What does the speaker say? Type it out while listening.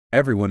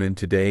Everyone in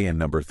today and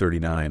number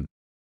 39.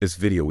 This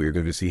video we are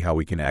going to see how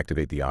we can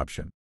activate the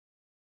option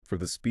for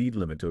the speed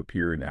limit to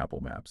appear in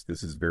Apple Maps.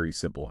 This is very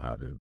simple how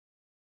to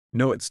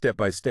know it step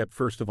by step.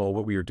 First of all,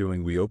 what we are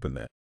doing, we open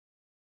the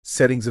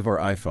settings of our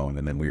iPhone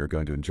and then we are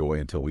going to enjoy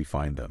until we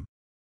find them.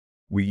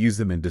 We use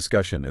them in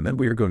discussion and then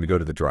we are going to go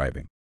to the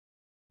driving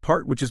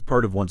part, which is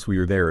part of once we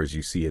are there, as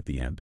you see at the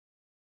end.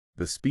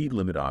 The speed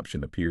limit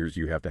option appears.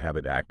 You have to have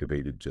it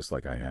activated just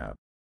like I have.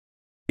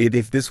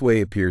 If this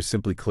way appears,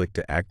 simply click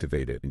to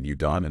activate it and you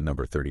done in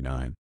number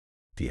 39.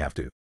 Do you have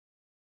to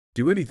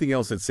do anything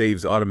else, it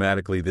saves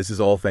automatically. This is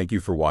all. Thank you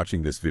for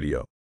watching this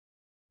video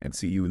and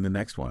see you in the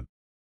next one.